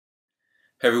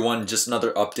Hey everyone, just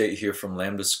another update here from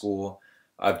Lambda School.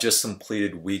 I've just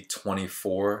completed week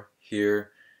 24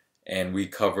 here, and we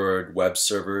covered web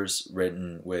servers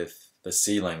written with the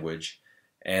C language.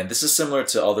 And this is similar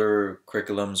to other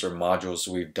curriculums or modules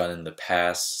we've done in the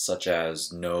past, such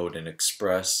as Node and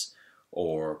Express,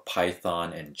 or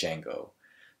Python and Django.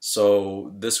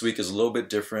 So this week is a little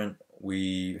bit different.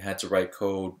 We had to write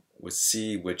code with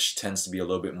C, which tends to be a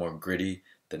little bit more gritty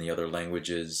than the other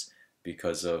languages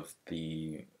because of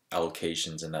the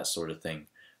allocations and that sort of thing.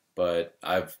 But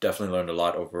I've definitely learned a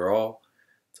lot overall.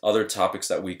 Other topics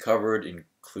that we covered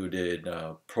included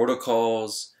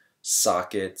protocols,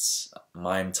 sockets,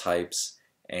 Mime-Types,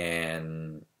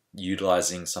 and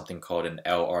utilizing something called an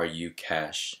LRU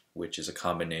cache, which is a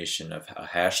combination of a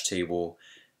hash table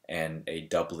and a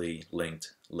doubly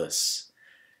linked list.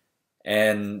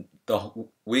 And the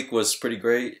week was pretty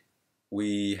great.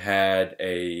 We had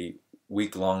a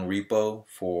week-long repo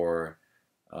for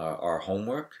our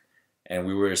homework, and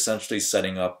we were essentially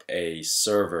setting up a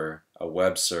server, a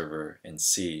web server in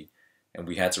C, and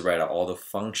we had to write out all the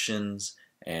functions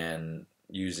and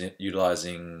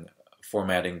utilizing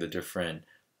formatting the different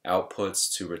outputs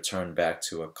to return back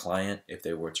to a client if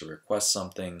they were to request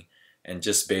something, and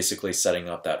just basically setting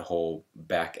up that whole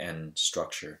back-end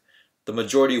structure. The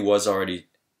majority was already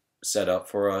set up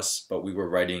for us, but we were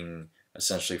writing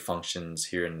essentially functions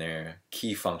here and there,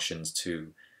 key functions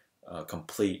to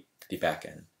complete the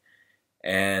backend.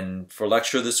 And for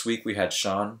lecture this week we had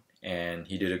Sean, and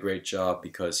he did a great job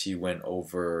because he went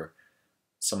over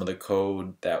some of the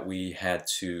code that we had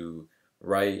to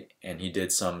write, and he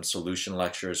did some solution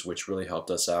lectures which really helped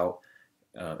us out,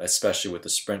 especially with the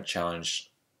sprint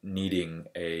challenge needing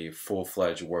a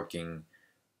full-fledged working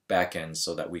backend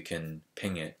so that we can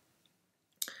ping it.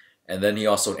 And then he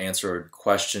also answered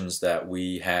questions that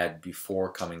we had before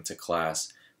coming to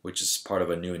class, which is part of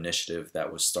a new initiative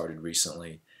that was started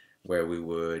recently, where we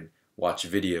would watch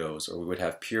videos or we would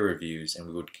have peer reviews, and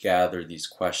we would gather these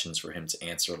questions for him to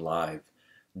answer live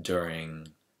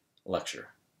during lecture.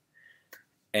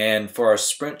 And for our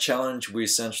sprint challenge, we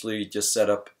essentially just set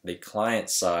up the client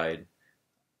side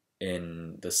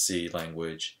in the C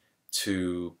language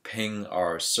to ping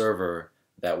our server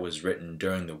that was written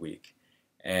during the week.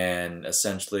 And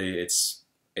essentially it's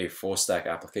a full stack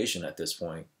application at this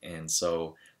point, and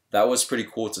so that was pretty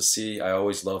cool to see. I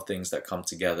always love things that come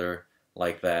together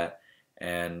like that,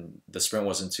 and the sprint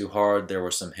wasn't too hard. There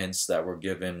were some hints that were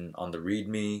given on the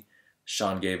README.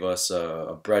 Sean gave us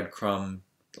a breadcrumb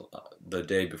the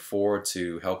day before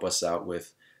to help us out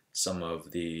with some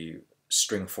of the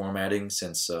string formatting,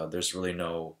 since there's really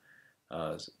no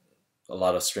a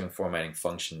lot of string formatting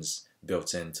functions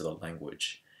built into the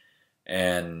language.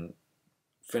 And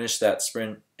finished that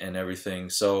sprint and everything.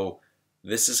 So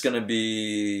this is going to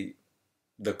be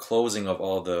the closing of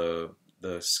all the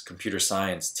computer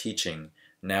science teaching.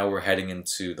 Now we're heading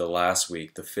into the last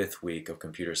week, the 5th week of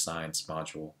computer science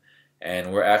module,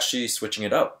 and we're actually switching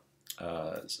it up.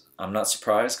 I'm not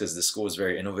surprised because this school is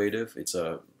very innovative. It's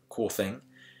a cool thing,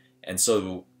 and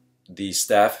so the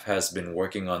staff has been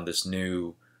working on this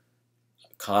new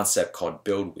concept called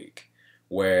Build Week,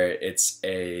 where it's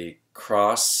a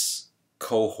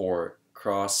cross-cohort,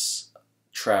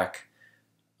 cross-track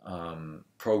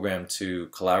program to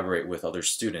collaborate with other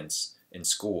students in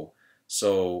school.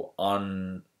 So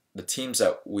on the teams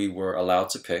that we were allowed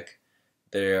to pick,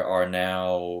 there are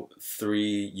now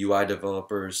 3 UI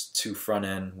developers, 2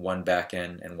 front-end, 1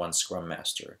 back-end, and 1 Scrum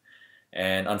Master.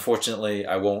 And unfortunately,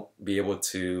 I won't be able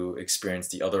to experience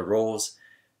the other roles,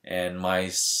 and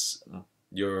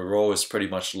your role is pretty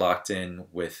much locked in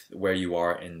with where you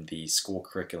are in the school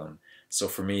curriculum. So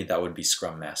for me, that would be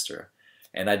Scrum Master.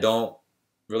 And I don't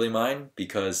really mind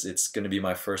because it's going to be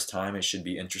my first time. It should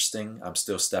be interesting. I'm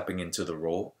still stepping into the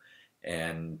role.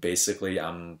 And basically,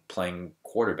 I'm playing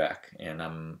quarterback, and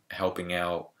I'm helping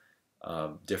out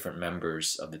different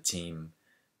members of the team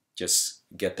just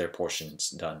get their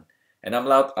portions done. And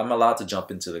I'm allowed to jump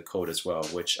into the code as well,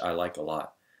 which I like a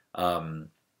lot.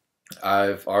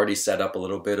 I've already set up a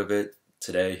little bit of it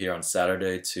today here on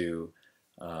Saturday to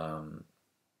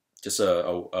just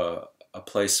a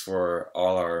place for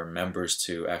all our members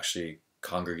to actually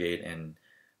congregate and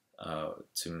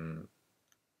to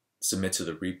submit to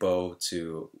the repo,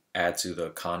 to add to the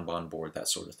Kanban board, that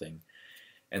sort of thing.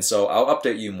 And so I'll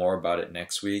update you more about it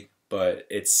next week, but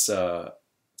it's going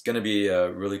to be a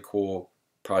really cool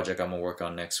project I'm going to work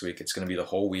on next week. It's going to be the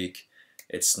whole week.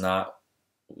 It's not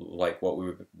like what we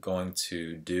were going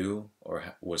to do or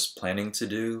was planning to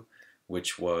do,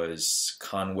 which was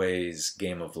Conway's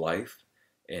Game of Life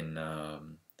in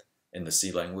the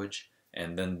C language.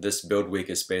 And then this build week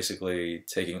is basically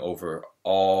taking over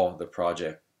all the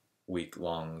project week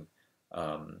long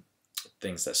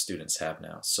things that students have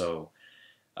now. So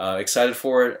excited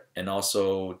for it, and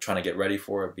also trying to get ready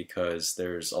for it because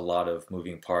there's a lot of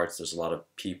moving parts, there's a lot of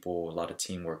people, a lot of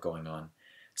teamwork going on.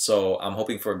 So I'm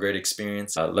hoping for a great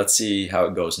experience. Let's see how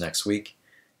it goes next week.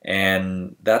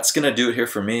 And that's gonna do it here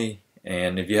for me.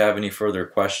 And if you have any further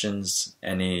questions,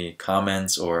 any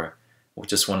comments, or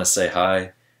just want to say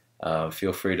hi,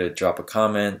 feel free to drop a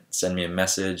comment, send me a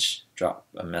message, drop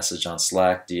a message on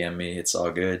Slack, DM me, it's all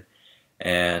good.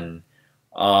 And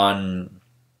on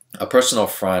a personal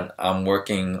front, I'm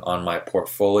working on my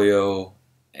portfolio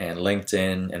and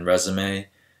LinkedIn and resume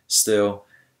still.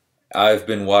 I've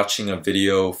been watching a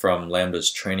video from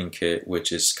Lambda's training kit,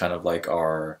 which is kind of like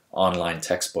our online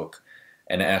textbook,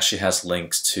 and it actually has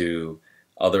links to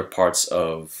other parts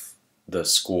of the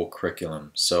school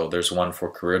curriculum. So there's one for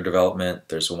career development,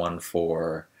 there's one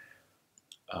for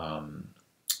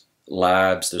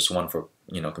labs, there's one for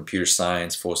computer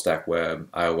science, full stack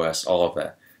web, iOS, all of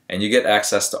that. And you get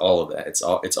access to all of that.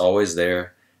 It's always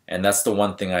there. And that's the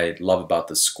one thing I love about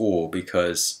the school,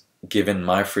 because given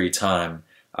my free time,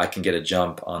 I can get a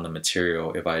jump on the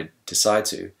material if I decide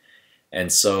to.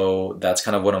 And so that's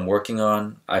kind of what I'm working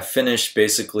on. I finished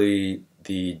basically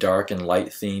the dark and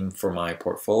light theme for my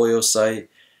portfolio site,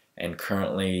 and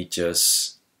currently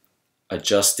just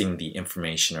adjusting the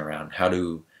information around how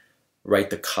to write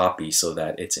the copy so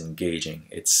that it's engaging,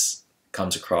 it's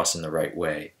comes across in the right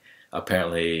way.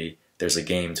 Apparently there's a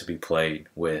game to be played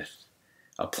with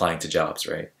applying to jobs,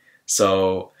 right?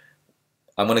 So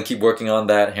I'm going to keep working on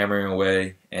that, hammering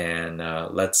away, and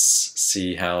let's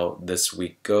see how this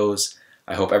week goes.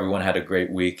 I hope everyone had a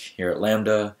great week here at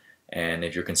Lambda, and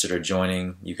if you're considering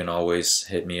joining, you can always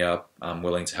hit me up. I'm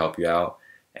willing to help you out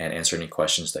and answer any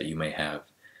questions that you may have.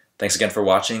 Thanks again for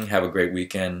watching. Have a great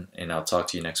weekend, and I'll talk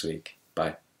to you next week.